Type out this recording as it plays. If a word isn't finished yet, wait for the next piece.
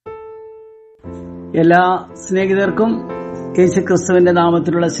എല്ലാ സ്നേഹിതർക്കും യേശുക്രിസ്തുവിന്റെ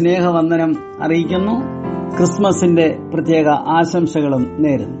നാമത്തിലുള്ള സ്നേഹവന്ദനം അറിയിക്കുന്നു. ക്രിസ്മസിന്റെ പ്രത്യേക ആശംസകളും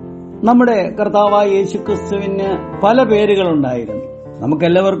നേരുന്നു. നമ്മുടെ കർത്താവായ യേശുക്രിസ്തുവിന് പല പേരുകളുണ്ടായിരുന്നു.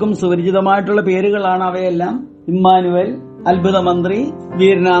 നമുക്കെല്ലാവർക്കും സുപരിചിതമായിട്ടുള്ള പേരുകളാണ് അവയെല്ലാം. ഇമ്മാനുവൽ, അത്ഭുതമന്ത്രി,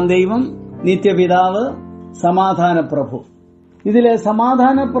 വീരനാം ദൈവം, നിത്യപിതാവ്, സമാധാന പ്രഭു. ഇതിലെ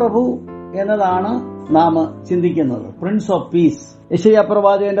സമാധാന പ്രഭു എന്നതാണ് നാം ചിന്തിക്കുന്നത്. Prince of peace. യെശയ്യാ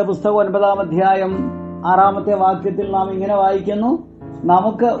പ്രവാചകന്റെ പുസ്തകം 9-ാം അധ്യായം 6-ാമത്തെ വാക്യത്തിൽ നാം ഇങ്ങനെ വായിക്കുന്നു: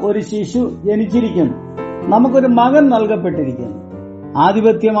 നമുക്ക് ഒരു ശിശു ജനിച്ചിരിക്കുന്നു, നമുക്കൊരു മകൻ നൽകപ്പെട്ടിരിക്കുന്നു,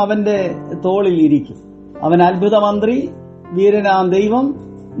 ആധിപത്യം അവന്റെ തോളിൽ ഇരിക്കും. അവൻ അത്ഭുതമന്ത്രി, വീരനാം ദൈവം,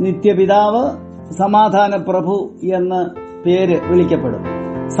 നിത്യപിതാവ്, സമാധാന പ്രഭു എന്ന് പേര് വിളിക്കപ്പെടും.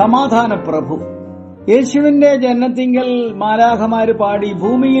 സമാധാന പ്രഭു. യേശുവിന്റെ ജനനത്തിങ്കൽ മാലാഖമാര് പാടി,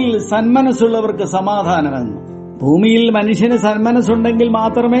 ഭൂമിയിൽ സന്മനസ്സുള്ളവർക്ക് സമാധാനമെന്ന്. ഭൂമിയിൽ മനുഷ്യന് സന്മനസ്സുണ്ടെങ്കിൽ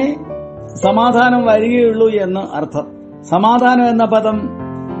മാത്രമേ സമാധാനം വരികയുള്ളൂ എന്ന് അർത്ഥം. സമാധാനം എന്ന പദം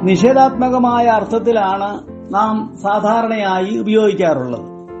നിഷേധാത്മകമായ അർത്ഥത്തിലാണ് നാം സാധാരണയായി ഉപയോഗിക്കാറുള്ളത്.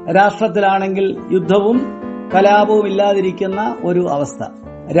 രാഷ്ട്രത്തിലാണെങ്കിൽ യുദ്ധവും കലാപവും ഇല്ലാതിരിക്കുന്ന ഒരു അവസ്ഥ.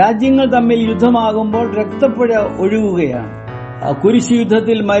 രാജ്യങ്ങൾ തമ്മിൽ യുദ്ധമാകുമ്പോൾ രക്തപ്പുഴ ഒഴുകുകയാണ്. കുരിശ്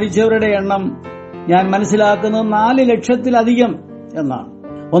യുദ്ധത്തിൽ മരിച്ചവരുടെ എണ്ണം ഞാൻ മനസ്സിലാക്കുന്നത് 4 ലക്ഷത്തിലധികം എന്നാണ്.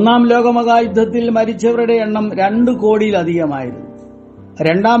 1-ാം ലോകമഹായുദ്ധത്തിൽ മരിച്ചവരുടെ എണ്ണം 2 കോടിയിലധികമായിരുന്നു.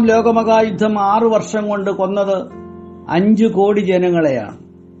 2-ാം ലോകമഹായുദ്ധം 6 വർഷം കൊണ്ട് കൊന്നത് 5 കോടി ജനങ്ങളെയാണ്.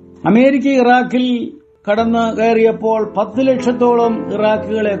 അമേരിക്ക ഇറാഖിൽ കടന്നു കയറിയപ്പോൾ 10 ലക്ഷത്തോളം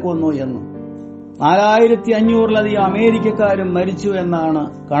ഇറാഖികളെ കൊന്നു എന്നും 4500-ലധികം അമേരിക്കക്കാരും മരിച്ചു എന്നാണ്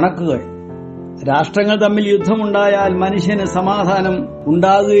കണക്കുകൾ. രാഷ്ട്രങ്ങൾ തമ്മിൽ യുദ്ധമുണ്ടായാൽ മനുഷ്യന് സമാധാനം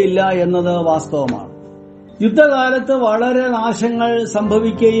ഉണ്ടാകുകയില്ല എന്നത് വാസ്തവമാണ്. യുദ്ധകാലത്ത് വളരെ നാശങ്ങൾ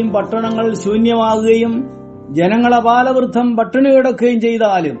സംഭവിക്കുകയും പട്ടണങ്ങൾ ശൂന്യമാകുകയും ജനങ്ങൾ അപാലവൃദ്ധം പട്ടിണി കിടക്കുകയും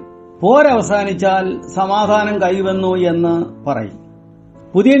ചെയ്താലും പോരവസാനിച്ചാൽ സമാധാനം കൈവന്നു എന്ന് പറയും.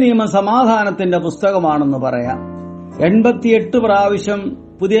 പുതിയ നിയമം സമാധാനത്തിന്റെ പുസ്തകമാണെന്ന് പറയാം. 88 പ്രാവശ്യം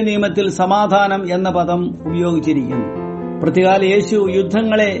പുതിയ നിയമത്തിൽ സമാധാനം എന്ന പദം ഉപയോഗിച്ചിരിക്കുന്നു. പ്രതികാല യേശു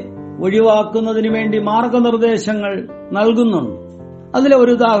യുദ്ധങ്ങളെ ഒഴിവാക്കുന്നതിനു വേണ്ടി മാർഗനിർദ്ദേശങ്ങൾ നൽകുന്നുണ്ട്. അതിലെ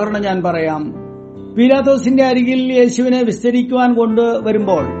ഒരു ഉദാഹരണം ഞാൻ പറയാം. പീലാത്തോസിന്റെ അരികിൽ യേശുവിനെ വിസ്തരിക്കുവാൻ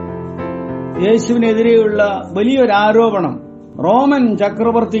കൊണ്ടുവരുമ്പോൾ യേശുവിനെതിരെയുള്ള വലിയൊരു ആരോപണം റോമൻ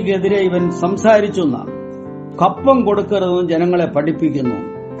ചക്രവർത്തിക്കെതിരെ ഇവൻ സംസാരിച്ചു എന്നാണ്. കപ്പം കൊടുക്കരുതെന്ന് ജനങ്ങളെ പഠിപ്പിക്കുന്നു.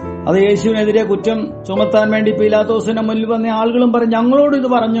 അത് യേശുവിനെതിരെ കുറ്റം ചുമത്താൻ വേണ്ടി പീലാത്തോസിന്റെ മുന്നിൽ വന്ന ആളുകളും പറഞ്ഞു, ഞങ്ങളോട് ഇത്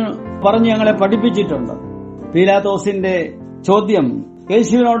പറഞ്ഞു ഞങ്ങളെ പഠിപ്പിച്ചിട്ടുണ്ട്. പീലാത്തോസിന്റെ ചോദ്യം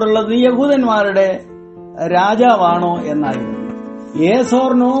യേശുവിനോടുള്ളത്, നീ യഹൂദന്മാരുടെ രാജാവാണോ എന്നായിരുന്നു. യേസ്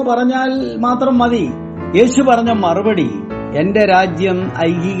ഓർ നോ പറഞ്ഞാൽ മാത്രം മതി. യേശു പറഞ്ഞ മറുപടി, എന്റെ രാജ്യം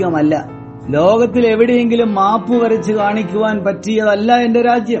ഐഹികമല്ല. ലോകത്തിൽ എവിടെയെങ്കിലും മാപ്പ് വരച്ച് കാണിക്കുവാൻ പറ്റിയതല്ല എന്റെ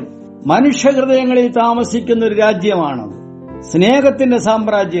രാജ്യം. മനുഷ്യഹൃദയങ്ങളിൽ താമസിക്കുന്ന ഒരു രാജ്യമാണ്. സ്നേഹത്തിന്റെ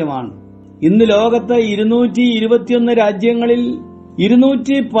സാമ്രാജ്യമാണ്. ഇന്ന് ലോകത്ത് 221 രാജ്യങ്ങളിൽ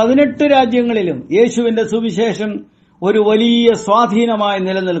 218 രാജ്യങ്ങളിലും യേശുവിന്റെ സുവിശേഷം ഒരു വലിയ സ്വാധീനമായി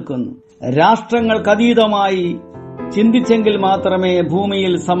നിലനിൽക്കുന്നു. രാഷ്ട്രങ്ങൾക്കതീതമായി ചിന്തിച്ചെങ്കിൽ മാത്രമേ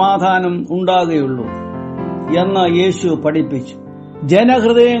ഭൂമിയിൽ സമാധാനം ഉണ്ടാകുകയുള്ളൂ എന്ന് യേശു പഠിപ്പിച്ചു.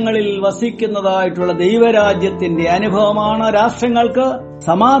 ജനഹൃദയങ്ങളിൽ വസിക്കുന്നതായിട്ടുള്ള ദൈവരാജ്യത്തിന്റെ അനുഭവമാണ് രാഷ്ട്രങ്ങൾക്ക്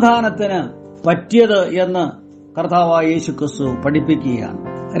സമാധാനത്തിന് പറ്റിയത് എന്ന് കർത്താവായ യേശുക്രിസ്തു പഠിപ്പിക്കുകയാണ്.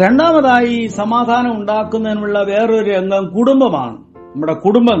 രണ്ടാമതായി സമാധാനം ഉണ്ടാക്കുന്നതിനുള്ള വേറൊരു രംഗം കുടുംബമാണ്. നമ്മുടെ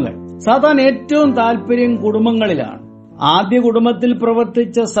കുടുംബങ്ങൾ. സാത്താൻ ഏറ്റവും താല്പര്യം കുടുംബങ്ങളിലാണ്. ആദ്യ കുടുംബത്തിൽ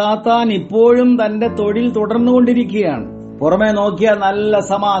പ്രവർത്തിച്ച സാത്താൻ ഇപ്പോഴും തന്റെ തൊഴിൽ തുടർന്നുകൊണ്ടിരിക്കുകയാണ്. പുറമെ നോക്കിയാൽ നല്ല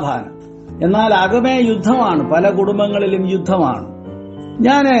സമാധാനം, എന്നാൽ അകമേ യുദ്ധമാണ്. പല കുടുംബങ്ങളിലും യുദ്ധമാണ്.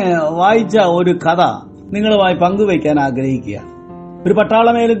 ഞാൻ വായിച്ച ഒരു കഥ നിങ്ങളുമായി പങ്കുവയ്ക്കാൻ ആഗ്രഹിക്കുക. ഒരു പട്ടാള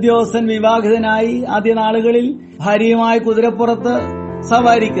മേലുദ്യോഗസ്ഥൻ വിവാഹിതനായി ആദ്യ നാളുകളിൽ ഭാര്യയുമായി കുതിരപ്പുറത്ത്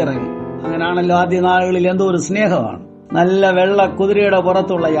സവാരിക്കിറങ്ങി. അങ്ങനെയാണല്ലോ ആദ്യ നാളുകളിൽ. എന്തോ ഒരു സ്നേഹമാണ്. നല്ല വെള്ള കുതിരയുടെ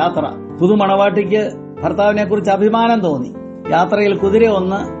പുറത്തുള്ള യാത്ര. പുതുമണവാട്ടിക്ക് ഭർത്താവിനെ കുറിച്ച് അഭിമാനം തോന്നി. യാത്രയിൽ കുതിര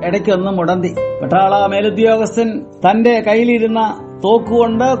ഇടയ്ക്കൊന്ന് മുടന്തി. പട്ടാള മേലുദ്യോഗസ്ഥൻ തന്റെ കയ്യിലിരുന്ന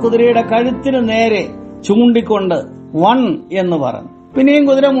തോക്കുകൊണ്ട് കുതിരയുടെ കഴുത്തിന് നേരെ ചൂണ്ടിക്കൊണ്ട് 1 എന്ന് പറഞ്ഞു. പിന്നെയും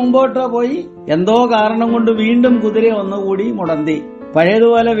കുതിര മുമ്പോട്ട് പോയി. എന്തോ കാരണം കൊണ്ട് വീണ്ടും കുതിര ഒന്നുകൂടി മുടന്തി.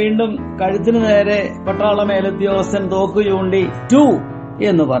 പഴയതുപോലെ വീണ്ടും കഴുത്തിന് നേരെ പട്ടാള മേലുദ്യോഗസ്ഥൻ തോക്ക് ചൂണ്ടി 2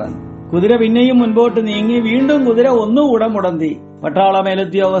 എന്ന് പറഞ്ഞു. കുതിര പിന്നെയും മുൻപോട്ട് നീങ്ങി. വീണ്ടും കുതിര ഒന്നുകൂടെ മുടന്തി. പട്ടാള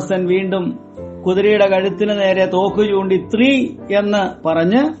മേലുദ്യോഗസ്ഥൻ വീണ്ടും കുതിരയുടെ കഴുത്തിന് നേരെ തോക്ക് ചൂണ്ടി 3 എന്ന്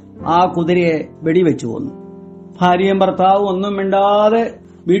പറഞ്ഞ് ആ കുതിരയെ വെടിവെച്ചു കൊന്നു. ഭാര്യയും ഭർത്താവും ഒന്നും മിണ്ടാതെ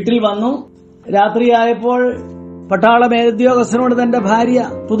വീട്ടിൽ വന്നു. രാത്രിയായപ്പോൾ പട്ടാള മേലുദ്യോഗസ്ഥനോട് തന്റെ ഭാര്യ,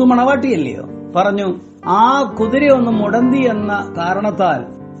 പുതുമണവാട്ടിയല്ലയോ, പറഞ്ഞു, ആ കുതിരയൊന്ന് മുടന്തി എന്ന കാരണത്താൽ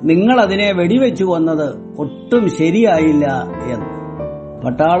നിങ്ങൾ അതിനെ വെടിവെച്ചു കൊന്നത് ഒട്ടും ശരിയായില്ല എന്ന്.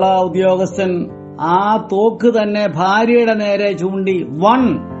 പട്ടാള ഉദ്യോഗസ്ഥൻ ആ തോക്ക് തന്നെ ഭാര്യയുടെ നേരെ ചൂണ്ടി 1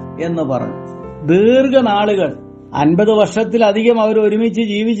 എന്ന് പറഞ്ഞു. ദീർഘനാളുകൾ 50 വർഷത്തിലധികം അവർ ഒരുമിച്ച്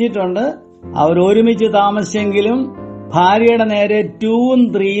ജീവിച്ചിട്ടുണ്ട്. അവരൊരുമിച്ച് താമസിച്ചെങ്കിലും ഭാര്യയുടെ നേരെ 2ഉം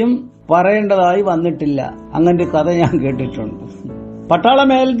 3ഉം പറയേണ്ടതായി വന്നിട്ടില്ല. അങ്ങനൊരു കഥ ഞാൻ കേട്ടിട്ടുണ്ട്. പട്ടാള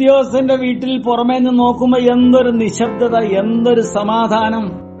മേലുദ്യോഗസ്ഥന്റെ വീട്ടിൽ പുറമേ നിന്ന് നോക്കുമ്പോൾ എന്തൊരു നിശബ്ദത, എന്തൊരു സമാധാനം,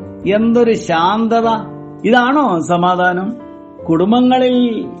 എന്തൊരു ശാന്തത. ഇതാണോ സമാധാനം? കുടുംബങ്ങളിൽ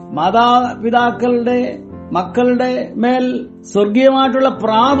മാതാപിതാക്കളുടെ മക്കളുടെ മേൽ സ്വർഗീയമായിട്ടുള്ള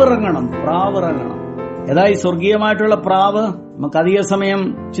പ്രാവിറങ്ങണം. ഏതാ ഈ സ്വർഗീയമായിട്ടുള്ള പ്രാവ്? നമുക്ക് അധിക സമയം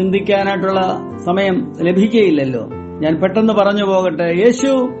ചിന്തിക്കാനായിട്ടുള്ള സമയം ലഭിക്കുകയില്ലല്ലോ. ഞാൻ പെട്ടെന്ന് പറഞ്ഞു പോകട്ടെ.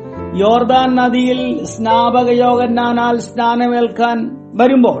 യേശു യോർദാൻ നദിയിൽ സ്നാപക യോഹന്നാനാൽ സ്നാനമേൽക്കാൻ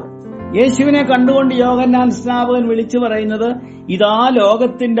വരുമ്പോൾ യേശുവിനെ കണ്ടുകൊണ്ട് യോഹന്നാൻ സ്നാപകൻ വിളിച്ചു പറയുന്നത്, ഇതാ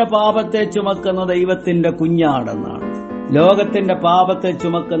ലോകത്തിന്റെ പാപത്തെ ചുമക്കുന്ന ദൈവത്തിന്റെ കുഞ്ഞാടെന്നാണ്. ലോകത്തിന്റെ പാപത്തെ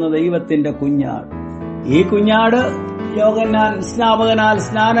ചുമക്കുന്ന ദൈവത്തിന്റെ കുഞ്ഞാട്. ഈ കുഞ്ഞാട് യോഹന്നാൻ സ്നാപകനാൽ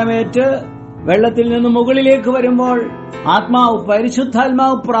സ്നാനമേറ്റ് വെള്ളത്തിൽ നിന്ന് മുകളിലേക്ക് വരുമ്പോൾ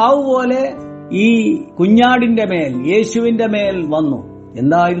പരിശുദ്ധാത്മാവ് പ്രാവ് പോലെ ഈ കുഞ്ഞാടിന്റെ മേൽ, യേശുവിന്റെ മേൽ വന്നു.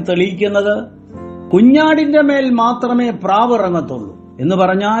 എന്താ ഇത് തെളിയിക്കുന്നത്? കുഞ്ഞാടിന്റെ മേൽ മാത്രമേ പ്രാവ് ഇറങ്ങത്തുള്ളൂ എന്ന്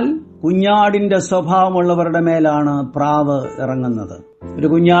പറഞ്ഞാൽ കുഞ്ഞാടിന്റെ സ്വഭാവമുള്ളവരുടെ മേലാണ് പ്രാവ് ഇറങ്ങുന്നത്. ഒരു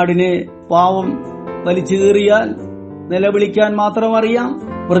കുഞ്ഞാടിനെ പാവം വലിച്ചു കീറിയാൽ നിലവിളിക്കാൻ മാത്രം അറിയാം,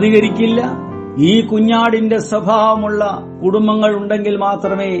 പ്രതികരിക്കില്ല. ഈ കുഞ്ഞാടിന്റെ സ്വഭാവമുള്ള കുടുംബങ്ങൾ ഉണ്ടെങ്കിൽ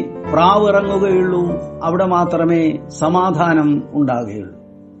മാത്രമേ പ്രാവ് ഇറങ്ങുകയുള്ളൂ. അവിടെ മാത്രമേ സമാധാനം ഉണ്ടാകുകയുള്ളൂ.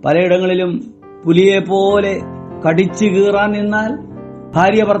 പലയിടങ്ങളിലും പുലിയെ പോലെ കടിച്ചു കീറാൻ നിന്നാൽ,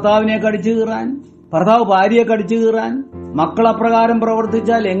 ഭാര്യ ഭർത്താവിനെ കടിച്ചു കീറാൻ, ഭർത്താവ് ഭാര്യയെ കടിച്ചു കീറാൻ, മക്കൾ അപ്രകാരം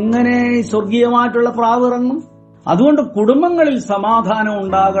പ്രവർത്തിച്ചാൽ എങ്ങനെ സ്വർഗീയമായിട്ടുള്ള പ്രാവ് ഇറങ്ങും? അതുകൊണ്ട് കുടുംബങ്ങളിൽ സമാധാനം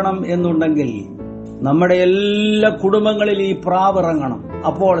ഉണ്ടാകണം എന്നുണ്ടെങ്കിൽ നമ്മുടെ എല്ലാ കുടുംബങ്ങളിൽ ഈ പ്രാവ് ഇറങ്ങണം.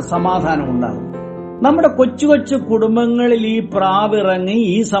 അപ്പോൾ സമാധാനം ഉണ്ടാകും. നമ്മുടെ കൊച്ചു കൊച്ചു കുടുംബങ്ങളിൽ ഈ പ്രാവ് ഇറങ്ങി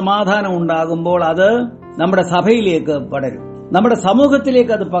ഈ സമാധാനം ഉണ്ടാകുമ്പോൾ അത് നമ്മുടെ സഭയിലേക്ക് പടരും, നമ്മുടെ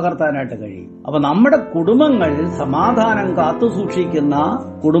സമൂഹത്തിലേക്ക് അത് പകർത്താനായിട്ട് കഴിയും. അപ്പൊ നമ്മുടെ കുടുംബങ്ങൾ സമാധാനം കാത്തുസൂക്ഷിക്കുന്ന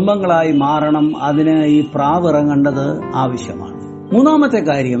കുടുംബങ്ങളായി മാറണം. അതിന് ഈ പ്രാവ് ഇറങ്ങേണ്ടത് ആവശ്യമാണ്. മൂന്നാമത്തെ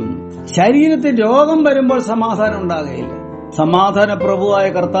കാര്യം, ശരീരത്തിൽ രോഗം വരുമ്പോൾ സമാധാനം ഉണ്ടാകുകയില്ല. സമാധാന പ്രഭുവായ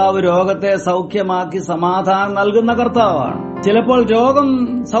കർത്താവ് രോഗത്തെ സൗഖ്യമാക്കി സമാധാനം നൽകുന്ന കർത്താവാണ്. ചിലപ്പോൾ രോഗം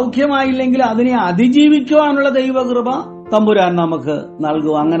സൗഖ്യമായില്ലെങ്കിൽ അതിനെ അതിജീവിക്കുവാനുള്ള ദൈവകൃപ തമ്പുരാൻ നമുക്ക്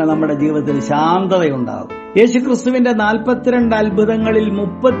നൽകും. അങ്ങനെ നമ്മുടെ ജീവിതത്തിൽ ശാന്തതയുണ്ടാകും. യേശുക്രിസ്തുവിന്റെ 42 അത്ഭുതങ്ങളിൽ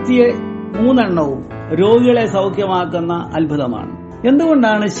 33 രോഗികളെ സൗഖ്യമാക്കുന്ന അത്ഭുതമാണ്.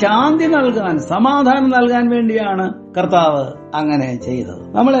 എന്തുകൊണ്ടാണ്? ശാന്തി നൽകാൻ, സമാധാനം നൽകാൻ വേണ്ടിയാണ് കർത്താവ് അങ്ങനെ ചെയ്തത്.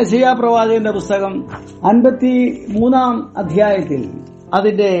 നമ്മൾ യെശയ്യാ പ്രവാചകന്റെ പുസ്തകം 53 അധ്യായത്തിൽ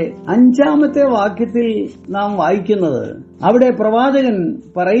അതിന്റെ 5-ാമത്തെ വാക്യത്തിൽ നാം വായിക്കുന്നത്, അവിടെ പ്രവാചകൻ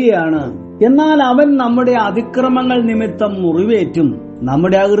പറയുകയാണ്, എന്നാൽ അവൻ നമ്മുടെ അതിക്രമങ്ങൾ നിമിത്തം മുറിവേറ്റും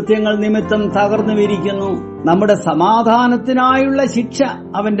നമ്മുടെ അകൃത്യങ്ങൾ നിമിത്തം തകർന്നു വിരിക്കുന്നു. നമ്മുടെ സമാധാനത്തിനായുള്ള ശിക്ഷ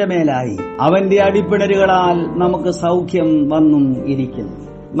അവന്റെ മേലായി, അവന്റെ അടിപ്പിണരുകളാൽ നമുക്ക് സൗഖ്യം വന്നും ഇരിക്കുന്നു.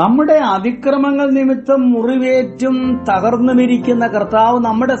 നമ്മുടെ അതിക്രമങ്ങൾ നിമിത്തം മുറിവേറ്റും തകർന്നുമിരിക്കുന്ന കർത്താവ്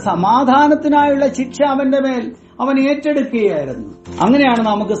നമ്മുടെ സമാധാനത്തിനായുള്ള ശിക്ഷ അവന്റെ മേൽ അവൻ ഏറ്റെടുക്കുകയായിരുന്നു. അങ്ങനെയാണ്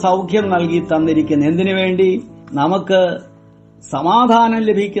നമുക്ക് സൗഖ്യം നൽകി തന്നിരിക്കുന്നത്. എന്തിനു വേണ്ടി? നമുക്ക് സമാധാനം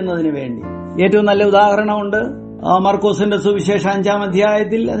ലഭിക്കുന്നതിന് വേണ്ടി. ഏറ്റവും നല്ല ഉദാഹരണമുണ്ട്. മർക്കോസിന്റെ സുവിശേഷം 5-ാം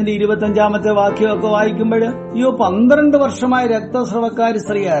അധ്യായത്തിൽ അതിന്റെ 25-ാമത്തെ വാക്യമൊക്കെ വായിക്കുമ്പോൾ, 12 വർഷമായി രക്തസ്രവക്കാരി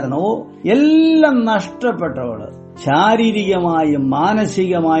സ്ത്രീയായിരുന്നു. എല്ലാം നഷ്ടപ്പെട്ടവള്, ശാരീരികമായും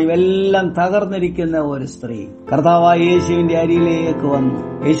മാനസികമായും എല്ലാം തകർന്നിരിക്കുന്ന ഒരു സ്ത്രീ കർത്താവായ യേശുവിന്റെ അരിയിലേക്ക് വന്നു.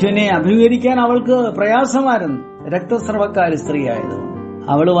 യേശുവിനെ അഭിമുഖീകരിക്കാൻ അവൾക്ക് പ്രയാസമായിരുന്നു, രക്തസ്രവക്കാരി സ്ത്രീയായതുകൊണ്ട്.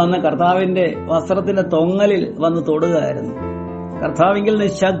 അവള് വന്ന് കർത്താവിന്റെ വസ്ത്രത്തിന്റെ തൊങ്ങലിൽ വന്ന് തൊടുകയായിരുന്നു. കർത്താവിങ്കിൽ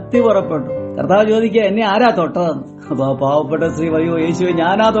നിന്ന് ശക്തി പുറപ്പെട്ടു. കർത്താവ് ചോദിക്കുക, എന്നെ ആരാ തൊട്ടതെന്ന്. അപ്പൊ പാവപ്പെട്ട സ്ത്രീ പറയോ, യേശുവെ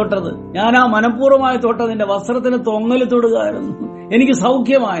ഞാനാ തൊട്ടത്, ഞാനാ മനഃപൂർവ്വമായി തൊട്ടത്, നിന്റെ വസ്ത്രത്തിന് തൊങ്ങല് തൊടുകയായിരുന്നു, എനിക്ക്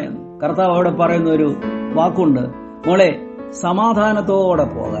സൗഖ്യമായെന്ന്. കർത്താവ് അവിടെ പറയുന്ന ഒരു വാക്കുണ്ട്, മോളെ സമാധാനത്തോടെ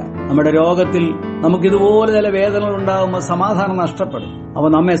പോകാൻ. നമ്മുടെ രോഗത്തിൽ നമുക്കിതുപോലെ ചില വേദനകൾ ഉണ്ടാകുമ്പോൾ സമാധാനം നഷ്ടപ്പെടും. അപ്പൊ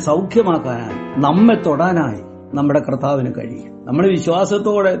നമ്മെ സൗഖ്യമാക്കാനായി, നമ്മെ തൊടാനായി നമ്മുടെ കർത്താവിന് കഴിയും. നമ്മൾ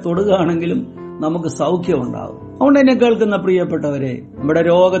വിശ്വാസത്തോടെ തൊടുകയാണെങ്കിലും നമുക്ക് സൗഖ്യമുണ്ടാകും. അതുകൊണ്ട് എന്നെ കേൾക്കുന്ന പ്രിയപ്പെട്ടവരെ, നമ്മുടെ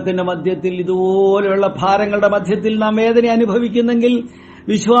രോഗത്തിന്റെ മധ്യത്തിൽ, ഇതുപോലെയുള്ള ഭാരങ്ങളുടെ മധ്യത്തിൽ നാം വേദന അനുഭവിക്കുന്നെങ്കിൽ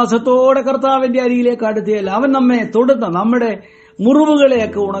വിശ്വാസത്തോടെ കർത്താവിന്റെ അരികിലേക്ക് അടുത്തിയല്ല, അവൻ നമ്മെ തൊടുന്ന, നമ്മുടെ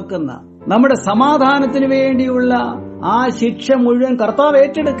മുറിവുകളെയൊക്കെ ഉണക്കുന്ന, നമ്മുടെ സമാധാനത്തിന് വേണ്ടിയുള്ള ആ ശിക്ഷ മുഴുവൻ കർത്താവ്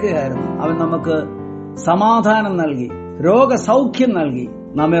ഏറ്റെടുക്കുകയായിരുന്നു. അവൻ നമുക്ക് സമാധാനം നൽകി, രോഗസൗഖ്യം നൽകി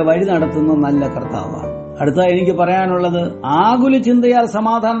നമ്മെ വഴി നടത്തുന്ന നല്ല കർത്താവാണ്. അടുത്ത എനിക്ക് പറയാനുള്ളത്, ആകുല ചിന്തയാൽ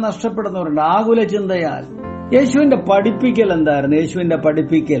സമാധാനം നഷ്ടപ്പെടുന്നവരുണ്ട്. ആകുല ചിന്തയാൽ. യേശുവിന്റെ പഠിപ്പിക്കൽ എന്തായിരുന്നു? യേശുവിന്റെ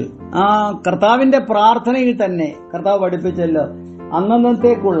പഠിപ്പിക്കൽ കർത്താവിന്റെ പ്രാർത്ഥനയിൽ തന്നെ കർത്താവ് പഠിപ്പിച്ചല്ലോ,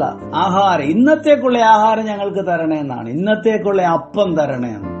 അന്നത്തേക്കുള്ള ആഹാരം, ഇന്നത്തേക്കുള്ള ആഹാരം ഞങ്ങൾക്ക് തരണേന്നാണ്. ഇന്നത്തേക്കുള്ള അപ്പം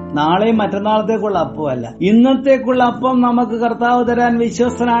തരണേന്ന്. നാളെയും മറ്റന്നാളത്തേക്കുള്ള അപ്പമല്ല, ഇന്നത്തേക്കുള്ള അപ്പം നമുക്ക് കർത്താവ് തരാൻ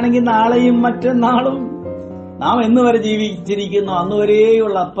വിശ്വസ്തനാണെങ്കിൽ നാളെയും മറ്റന്നാളും നാം എന്നുവരെ ജീവിച്ചിരിക്കുന്നു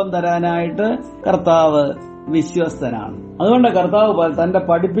അന്നുവരെയുള്ള അപ്പം തരാനായിട്ട് കർത്താവ് വിശ്വസ്തനാണ്. അതുകൊണ്ട് കർത്താവ് തന്റെ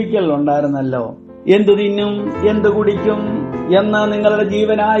പഠിപ്പിക്കൽ ഉണ്ടായിരുന്നല്ലോ, എന്തു തിന്നും എന്തു കുടിക്കും എന്ന് നിങ്ങളുടെ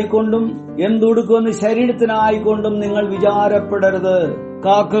ജീവനായിക്കൊണ്ടും എന്തുടുക്കുമെന്ന് ശരീരത്തിനായിക്കൊണ്ടും നിങ്ങൾ വിചാരപ്പെടരുത്.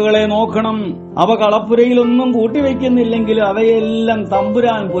 കാക്കകളെ നോക്കണം, അവ കളപ്പുരയിലൊന്നും കൂട്ടിവെക്കുന്നില്ലെങ്കിലും അവയെല്ലാം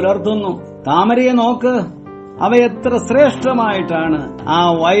തമ്പുരാൻ പുലർത്തുന്നു. താമരയെ നോക്ക്, അവ എത്ര ശ്രേഷ്ഠമായിട്ടാണ് ആ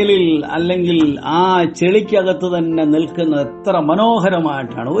വയലിൽ അല്ലെങ്കിൽ ആ ചെളിക്കകത്ത് തന്നെ നിൽക്കുന്നത്, എത്ര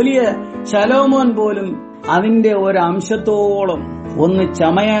മനോഹരമായിട്ടാണ്. വലിയ ശലോമോൻ പോലും അതിന്റെ ഒരംശത്തോളം ഒന്ന്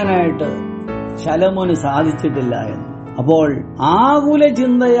ചമയാനായിട്ട് ശലോമോന് സാധിച്ചിട്ടില്ല എന്ന്. അപ്പോൾ ആകുല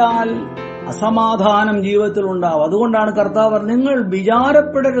ചിന്തയാൽ അസമാധാനം ജീവിതത്തിൽ ഉണ്ടാവും. അതുകൊണ്ടാണ് കർത്താവ് നിങ്ങൾ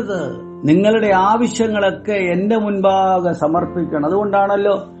വിചാരപ്പെടരുത്, നിങ്ങളുടെ ആവശ്യങ്ങളൊക്കെ എന്റെ മുൻപാകെ സമർപ്പിക്കണം.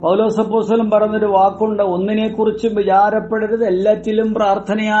 അതുകൊണ്ടാണല്ലോ പൗലോസപ്പോസ്തലൻ പറഞ്ഞൊരു വാക്കുണ്ട്, ഒന്നിനെക്കുറിച്ചും വിചാരപ്പെടരുത്, എല്ലാറ്റിലും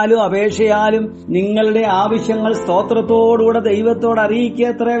പ്രാർത്ഥനയാലും അപേക്ഷയാലും നിങ്ങളുടെ ആവശ്യങ്ങൾ സ്തോത്രത്തോടുകൂടെ ദൈവത്തോട്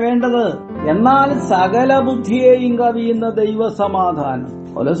അറിയിക്കത്രേ വേണ്ടത്. എന്നാൽ സകല ബുദ്ധിയെയും കവിയുന്ന ദൈവസമാധാനം,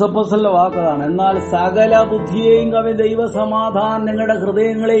 പൗലോസപ്പോസ്തലന്റെ വാക്കതാണ്, എന്നാൽ സകല ബുദ്ധിയെയും കവിയുന്ന ദൈവസമാധാനം നിങ്ങളുടെ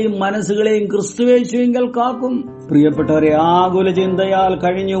ഹൃദയങ്ങളെയും മനസ്സുകളെയും ക്രിസ്തുയേശുവിങ്കൽ കാക്കും. പ്രിയപ്പെട്ടവരെ, ആകുല ചിന്തയാൽ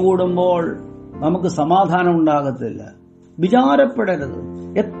കഴിഞ്ഞുകൂടുമ്പോൾ നമുക്ക് സമാധാനം ഉണ്ടാകത്തില്ല. വിചാരപ്പെടരുത്.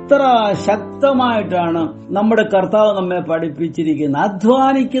 എത്ര ശക്തമായിട്ടാണ് നമ്മുടെ കർത്താവ് നമ്മെ പഠിപ്പിച്ചിരിക്കുന്നത്.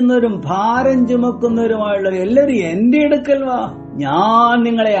 അധ്വാനിക്കുന്നവരും ഭാരം ചുമക്കുന്നവരുമായുള്ളവർ എല്ലാവരും എന്റെ അടുക്കൽ വാ, ഞാൻ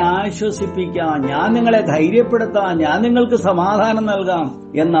നിങ്ങളെ ആശ്വസിപ്പിക്കാം, ഞാൻ നിങ്ങളെ ധൈര്യപ്പെടുത്താം, ഞാൻ നിങ്ങൾക്ക് സമാധാനം നൽകാം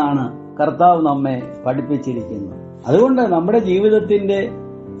എന്നാണ് കർത്താവ് നമ്മെ പഠിപ്പിച്ചിരിക്കുന്നത്. അതുകൊണ്ട് നമ്മുടെ ജീവിതത്തിന്റെ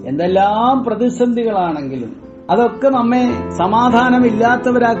എന്തെല്ലാം പ്രതിസന്ധികളാണെങ്കിലും അതൊക്കെ നമ്മെ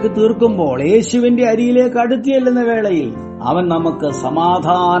സമാധാനമില്ലാത്തവരാക്കി തീർക്കുമ്പോൾ യേശുവിന്റെ അരിയിലേക്ക് അടുത്ത് ചെല്ലുന്ന വേളയിൽ അവൻ നമുക്ക്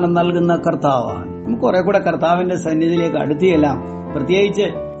സമാധാനം നൽകുന്ന കർത്താവാണ്. നമുക്ക് കുറെ കൂടെ കർത്താവിന്റെ സന്നിധിയിലേക്ക് അടുത്ത് ചെല്ലാം. പ്രത്യേകിച്ച്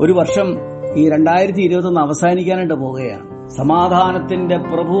ഒരു വർഷം ഈ 2021 അവസാനിക്കാനായിട്ട് പോവുകയാണ്. സമാധാനത്തിന്റെ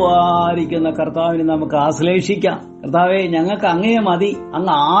പ്രഭുവായിരിക്കുന്ന കർത്താവിനെ നമുക്ക് ആശ്ലേഷിക്കാം. കർത്താവെ, ഞങ്ങൾക്ക് അങ്ങയെ മതി,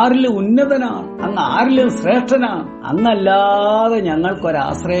 അങ്ങ് ആരിലും ഉന്നതനാണ്, അങ്ങ് ആരിലും ശ്രേഷ്ഠനാണ്, അങ്ങല്ലാതെ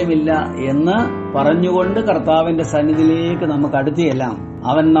ഞങ്ങൾക്കൊരാശ്രയമില്ല എന്ന് പറഞ്ഞുകൊണ്ട് കർത്താവിന്റെ സന്നിധിയിലേക്ക് നമുക്ക് അടുത്ത് ചെല്ലാം.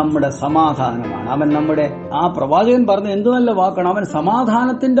 അവൻ നമ്മുടെ സമാധാനമാണ്. അവൻ നമ്മുടെ ആ പ്രവാചകൻ പറഞ്ഞ എന്തു നല്ല വാക്കാണ്, അവൻ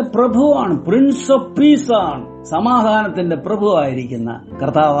സമാധാനത്തിന്റെ പ്രഭുവാണ്, പ്രിൻസ് ഓഫ് പീസ് ആണ്. സമാധാനത്തിന്റെ പ്രഭുവായിരിക്കുന്ന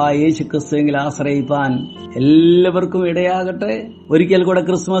കർത്താവായ യേശുക്രിസ്തുവിൽ ആശ്രയിപ്പാൻ എല്ലാവർക്കും ഇടയാകട്ടെ. ഒരിക്കൽ കൂടെ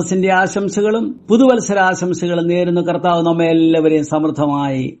ക്രിസ്മസിന്റെ ആശംസകളും പുതുവത്സരാശംസകളും നേരുന്ന കർത്താവ് നമ്മെ എല്ലാവരെയും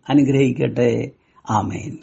സമൃദ്ധമായി അനുഗ്രഹിക്കട്ടെ. ആമേൻ.